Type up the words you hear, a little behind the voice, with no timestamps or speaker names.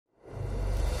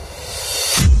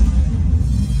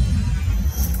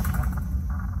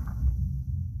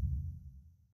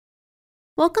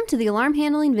Welcome to the alarm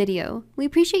handling video. We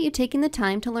appreciate you taking the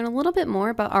time to learn a little bit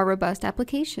more about our robust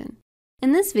application.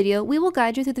 In this video, we will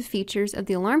guide you through the features of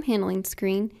the alarm handling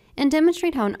screen and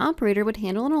demonstrate how an operator would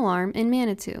handle an alarm in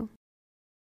Manitou.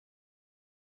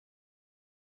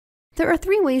 There are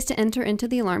three ways to enter into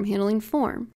the alarm handling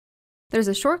form. There's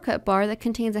a shortcut bar that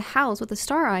contains a house with a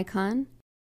star icon.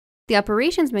 The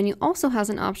operations menu also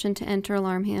has an option to enter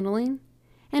alarm handling.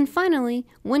 And finally,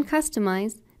 when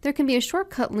customized, there can be a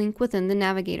shortcut link within the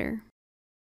navigator.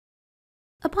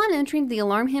 Upon entering the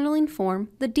alarm handling form,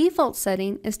 the default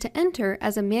setting is to enter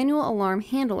as a manual alarm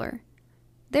handler.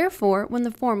 Therefore, when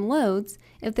the form loads,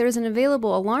 if there is an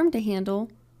available alarm to handle,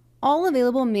 all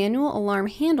available manual alarm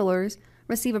handlers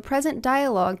receive a present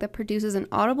dialog that produces an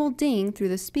audible ding through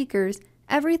the speakers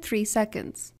every 3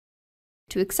 seconds.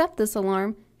 To accept this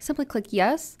alarm, simply click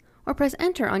Yes or press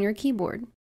Enter on your keyboard.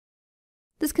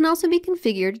 This can also be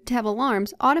configured to have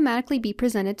alarms automatically be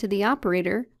presented to the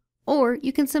operator, or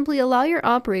you can simply allow your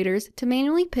operators to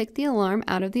manually pick the alarm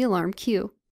out of the alarm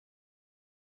queue.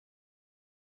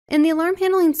 In the alarm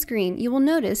handling screen, you will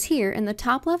notice here in the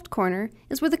top left corner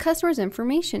is where the customer's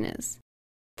information is.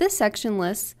 This section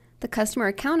lists the customer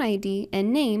account ID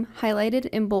and name highlighted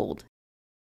in bold.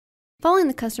 Following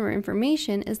the customer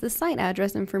information is the site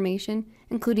address information,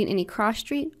 including any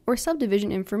cross-street or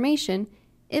subdivision information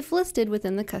if listed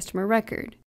within the customer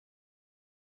record.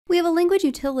 We have a language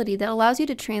utility that allows you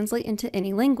to translate into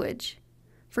any language.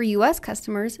 For US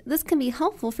customers, this can be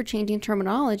helpful for changing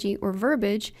terminology or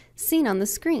verbiage seen on the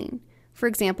screen, for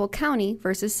example, county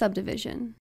versus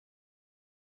subdivision.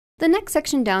 The next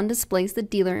section down displays the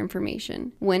dealer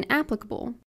information, when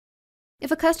applicable.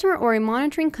 If a customer or a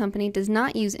monitoring company does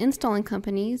not use installing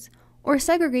companies or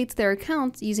segregates their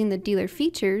accounts using the dealer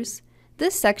features,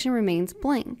 this section remains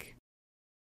blank.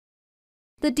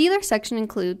 The dealer section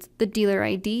includes the dealer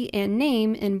ID and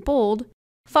name in bold,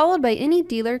 followed by any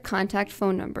dealer contact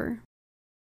phone number.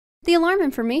 The alarm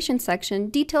information section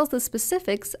details the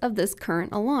specifics of this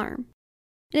current alarm.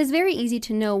 It is very easy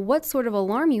to know what sort of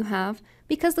alarm you have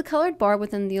because the colored bar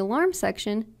within the alarm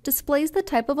section displays the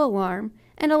type of alarm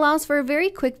and allows for a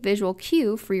very quick visual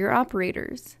cue for your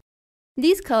operators.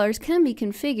 These colors can be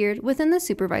configured within the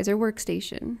supervisor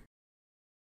workstation.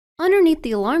 Underneath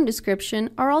the alarm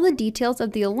description are all the details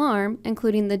of the alarm,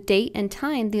 including the date and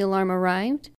time the alarm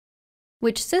arrived,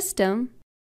 which system,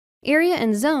 area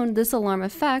and zone this alarm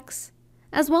affects,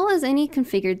 as well as any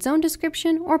configured zone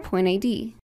description or point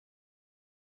ID.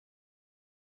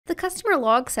 The customer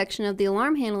log section of the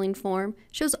alarm handling form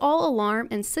shows all alarm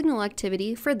and signal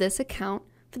activity for this account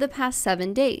for the past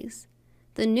 7 days.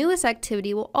 The newest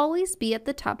activity will always be at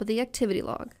the top of the activity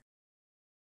log.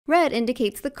 Red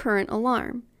indicates the current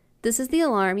alarm. This is the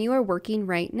alarm you are working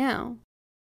right now.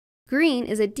 Green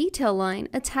is a detail line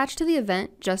attached to the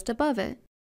event just above it.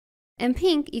 And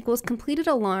pink equals completed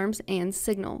alarms and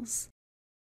signals.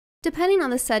 Depending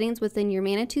on the settings within your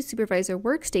Manitou Supervisor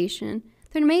workstation,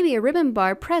 there may be a ribbon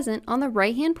bar present on the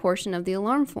right-hand portion of the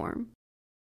alarm form.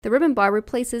 The ribbon bar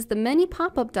replaces the many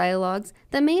pop-up dialogues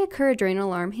that may occur during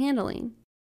alarm handling.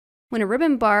 When a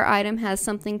ribbon bar item has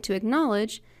something to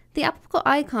acknowledge, the applicable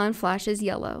icon flashes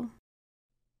yellow.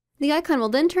 The icon will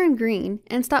then turn green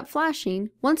and stop flashing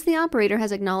once the operator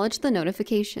has acknowledged the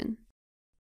notification.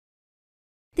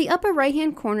 The upper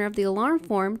right-hand corner of the alarm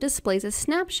form displays a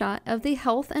snapshot of the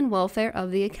health and welfare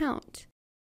of the account.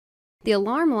 The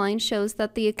alarm line shows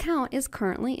that the account is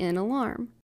currently in alarm.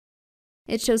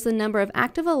 It shows the number of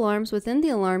active alarms within the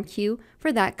alarm queue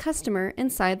for that customer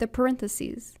inside the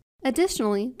parentheses.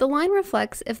 Additionally, the line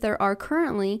reflects if there are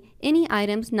currently any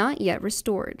items not yet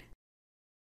restored.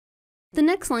 The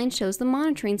next line shows the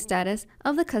monitoring status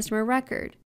of the customer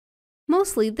record.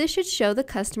 Mostly, this should show the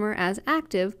customer as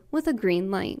active with a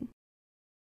green light.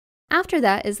 After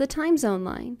that is the time zone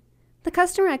line. The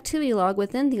customer activity log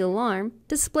within the alarm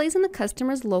displays in the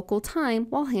customer's local time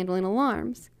while handling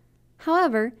alarms.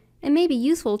 However, it may be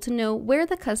useful to know where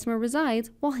the customer resides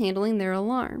while handling their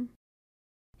alarm.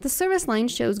 The service line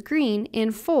shows green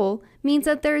and full means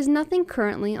that there is nothing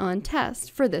currently on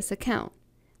test for this account.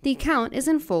 The account is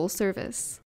in full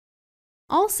service.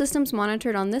 All systems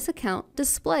monitored on this account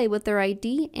display with their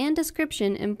ID and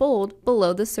description in bold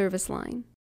below the service line.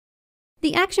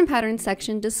 The action pattern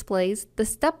section displays the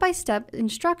step-by-step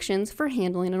instructions for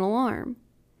handling an alarm.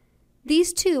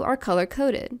 These too are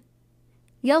color-coded.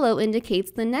 Yellow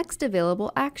indicates the next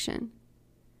available action.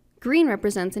 Green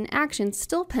represents an action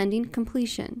still pending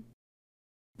completion.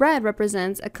 Red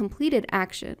represents a completed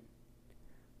action.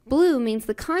 Blue means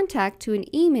the contact to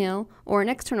an email or an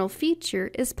external feature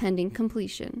is pending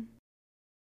completion.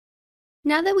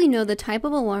 Now that we know the type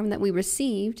of alarm that we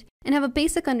received and have a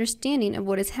basic understanding of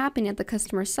what is happening at the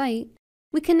customer site,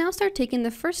 we can now start taking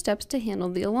the first steps to handle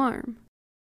the alarm.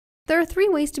 There are 3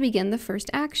 ways to begin the first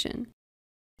action.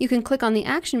 You can click on the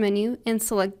action menu and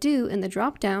select Do in the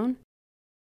drop-down,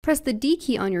 press the D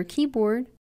key on your keyboard,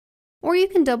 or you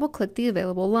can double-click the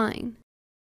available line.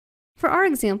 For our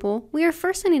example, we are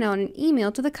first sending out an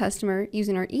email to the customer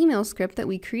using our email script that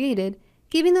we created,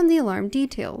 giving them the alarm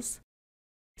details.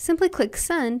 Simply click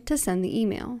Send to send the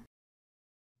email.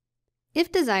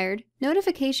 If desired,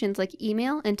 notifications like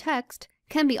email and text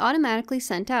can be automatically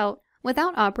sent out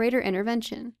without operator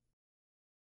intervention.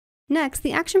 Next,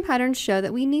 the action patterns show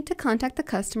that we need to contact the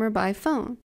customer by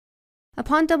phone.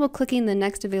 Upon double-clicking the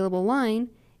next available line,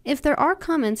 if there are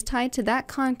comments tied to that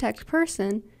contact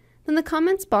person, then the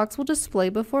comments box will display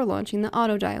before launching the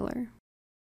auto dialer.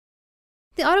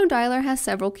 The auto dialer has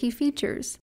several key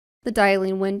features: the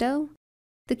dialing window,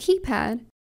 the keypad,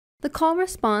 the call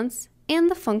response,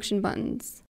 and the function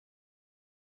buttons.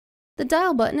 The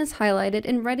dial button is highlighted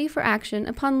and ready for action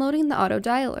upon loading the auto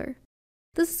dialer.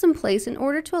 This is in place in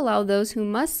order to allow those who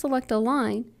must select a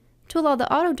line to allow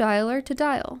the auto dialer to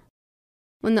dial.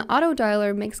 When the auto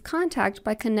dialer makes contact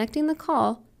by connecting the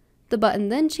call, the button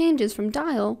then changes from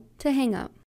dial to hang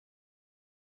up.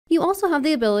 You also have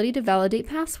the ability to validate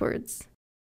passwords.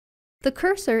 The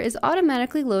cursor is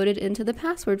automatically loaded into the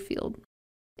password field.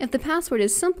 If the password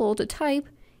is simple to type,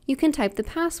 you can type the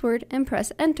password and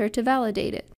press Enter to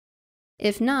validate it.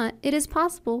 If not, it is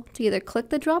possible to either click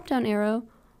the drop-down arrow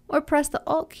or press the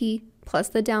Alt key plus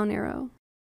the down arrow.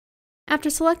 After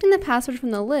selecting the password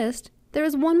from the list, there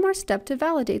is one more step to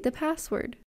validate the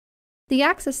password. The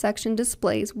Access section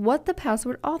displays what the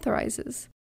password authorizes.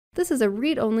 This is a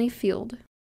read-only field.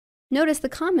 Notice the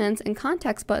Comments and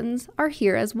Contacts buttons are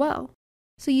here as well,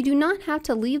 so you do not have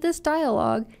to leave this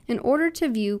dialog in order to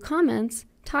view comments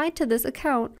tied to this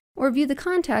account or view the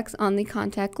contacts on the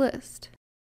contact list.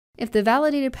 If the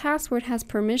validated password has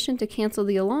permission to cancel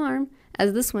the alarm,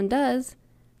 as this one does,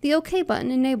 the OK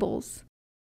button enables.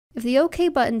 If the OK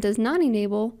button does not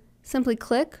enable, simply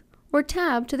click or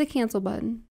tab to the Cancel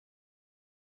button.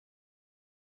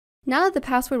 Now that the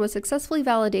password was successfully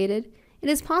validated, it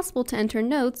is possible to enter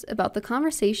notes about the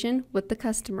conversation with the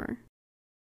customer.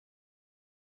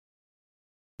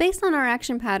 Based on our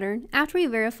action pattern, after we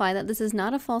verify that this is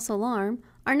not a false alarm,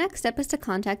 our next step is to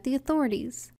contact the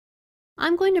authorities.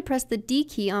 I'm going to press the D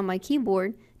key on my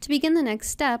keyboard to begin the next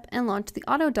step and launch the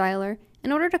auto dialer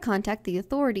in order to contact the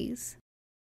authorities.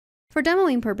 For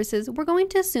demoing purposes, we're going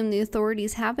to assume the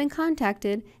authorities have been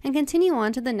contacted and continue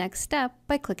on to the next step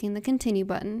by clicking the Continue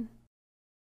button.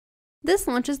 This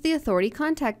launches the Authority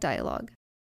Contact dialog.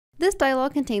 This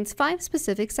dialog contains 5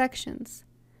 specific sections.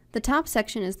 The top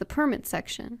section is the Permit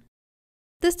section.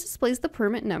 This displays the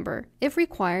permit number, if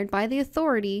required by the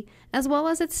authority, as well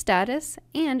as its status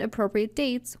and appropriate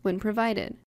dates when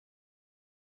provided.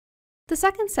 The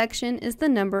second section is the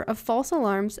number of false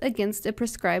alarms against a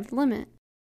prescribed limit.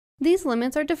 These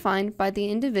limits are defined by the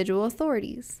individual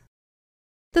authorities.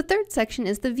 The third section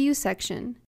is the View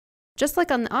section. Just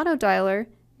like on the auto dialer,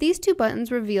 these 2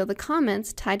 buttons reveal the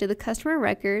comments tied to the customer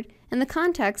record, and the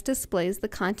Contacts displays the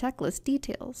contact list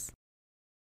details.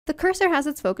 The cursor has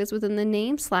its focus within the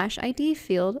Name/ID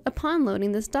field upon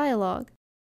loading this dialog.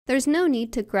 There's no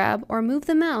need to grab or move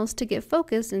the mouse to get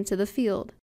focus into the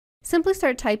field. Simply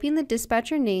start typing the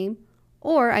dispatcher name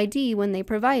or ID when they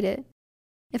provide it.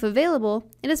 If available,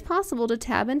 it is possible to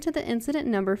tab into the incident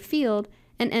number field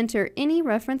and enter any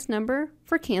reference number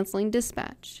for canceling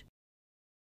dispatch.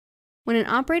 When an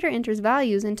operator enters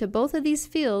values into both of these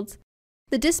fields,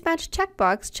 the dispatch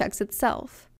checkbox checks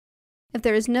itself. If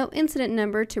there is no incident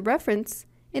number to reference,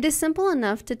 it is simple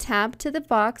enough to tab to the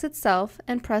box itself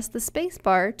and press the space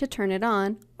bar to turn it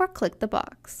on or click the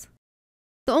box.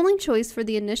 The only choice for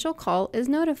the initial call is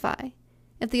Notify.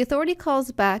 If the authority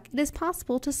calls back, it is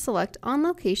possible to select On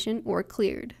Location or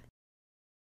Cleared.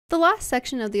 The last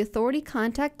section of the Authority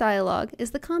Contact dialog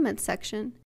is the Comments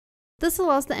section. This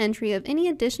allows the entry of any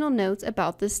additional notes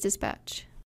about this dispatch.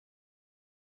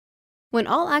 When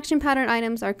all action pattern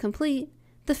items are complete,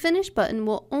 the Finish button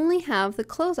will only have the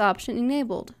Close option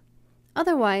enabled.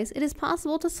 Otherwise, it is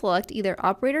possible to select either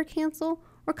Operator Cancel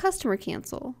or Customer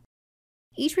Cancel.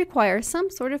 Each requires some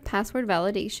sort of password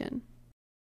validation.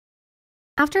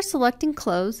 After selecting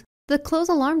Close, the Close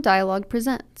Alarm dialog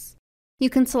presents. You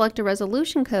can select a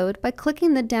resolution code by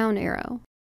clicking the down arrow.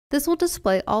 This will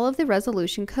display all of the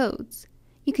resolution codes.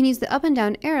 You can use the up and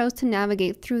down arrows to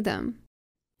navigate through them,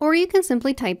 or you can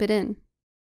simply type it in.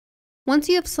 Once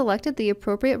you have selected the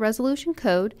appropriate resolution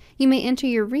code, you may enter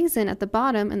your reason at the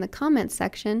bottom in the Comments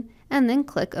section and then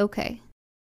click OK.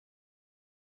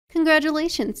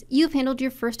 Congratulations! You've handled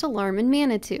your first alarm in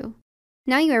Manitou.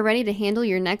 Now you are ready to handle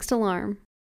your next alarm.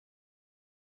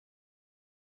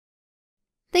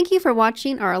 Thank you for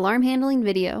watching our alarm handling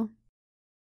video.